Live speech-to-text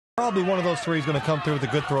Probably one of those three is going to come through with a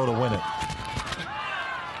good throw to win it.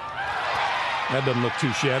 That doesn't look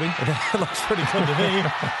too shabby. That looks pretty good to me.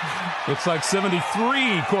 Looks like 73,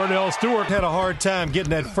 Cordell Stewart. Had a hard time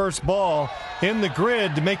getting that first ball in the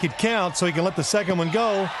grid to make it count so he can let the second one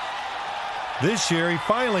go. This year, he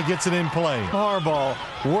finally gets it in play. Harbaugh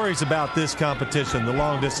worries about this competition, the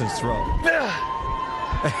long-distance throw.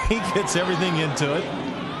 He gets everything into it.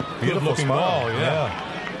 Good-looking ball, yeah.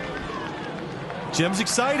 Jim's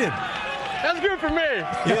excited. That's good for me.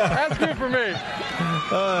 Yeah. That's good for me.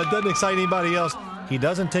 Doesn't excite anybody else. He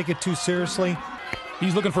doesn't take it too seriously.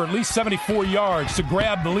 He's looking for at least 74 yards to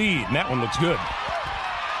grab the lead, and that one looks good.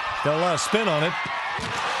 Got a lot of spin on it.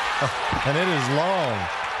 And it is long.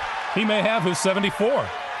 He may have his 74.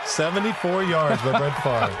 74 yards by Brett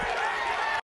Favre.